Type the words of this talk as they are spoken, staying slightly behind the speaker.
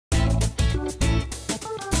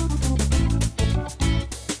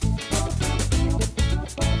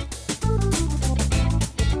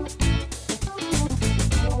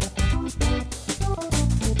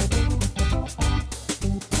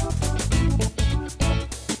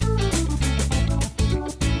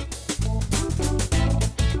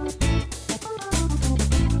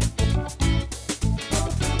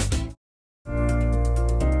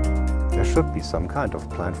should be some kind of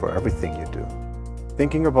plan for everything you do.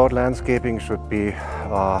 Thinking about landscaping should be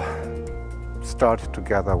start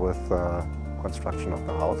together with construction of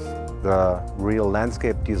the house. The real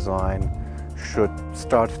landscape design should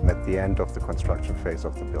start at the end of the construction phase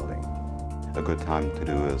of the building. A good time to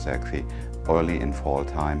do is actually early in fall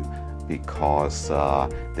time, because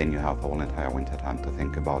then you have the whole entire winter time to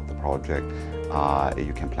think about the project.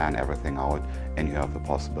 You can plan everything out, and you have the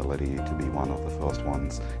possibility to be one of the first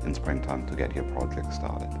ones in springtime to get your project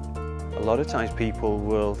started. A lot of times people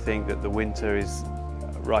will think that the winter is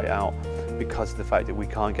right out because of the fact that we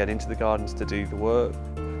can't get into the gardens to do the work.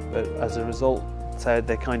 But as a result,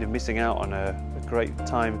 they're kind of missing out on a great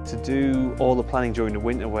time to do all the planning during the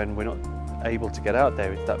winter when we're not able to get out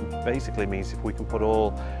there. That basically means if we can put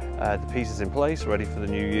all the pieces in place ready for the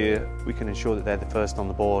new year, we can ensure that they're the first on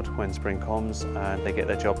the board when spring comes and they get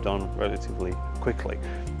their job done relatively quickly.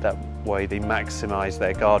 That way they maximise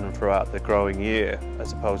their garden throughout the growing year,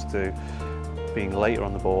 as opposed to being later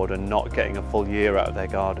on the board and not getting a full year out of their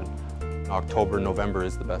garden. October, November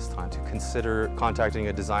is the best time to consider contacting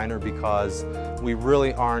a designer, because we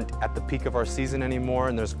really aren't at the peak of our season anymore,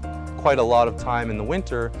 and there's quite a lot of time in the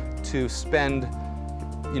winter to spend,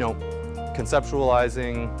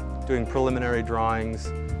 conceptualizing, doing preliminary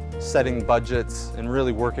drawings, setting budgets, and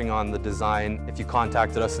really working on the design. If you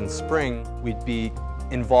contacted us in spring, we'd be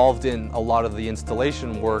involved in a lot of the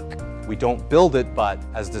installation work. We don't build it, but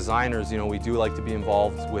as designers, we do like to be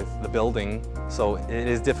involved with the building. So it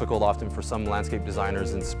is difficult often for some landscape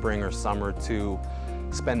designers in spring or summer to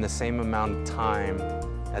spend the same amount of time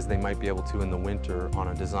as they might be able to in the winter on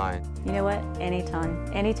a design. You know what? Anytime.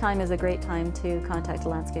 Anytime is a great time to contact a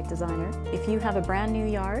landscape designer. If you have a brand new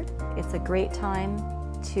yard, it's a great time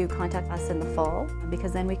to contact us in the fall,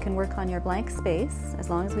 because then we can work on your blank space as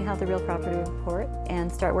long as we have the real property report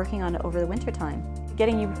and start working on it over the winter time.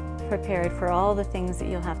 Getting you prepared for all the things that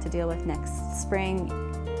you'll have to deal with next spring,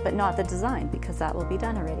 but not the design, because that will be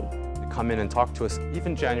done already. Come in and talk to us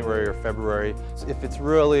even January or February. If it's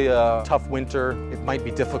really a tough winter, it might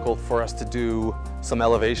be difficult for us to do some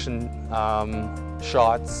elevation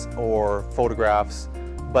shots or photographs,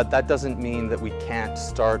 but that doesn't mean that we can't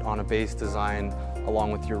start on a base design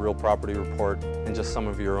along with your real property report and just some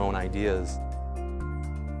of your own ideas.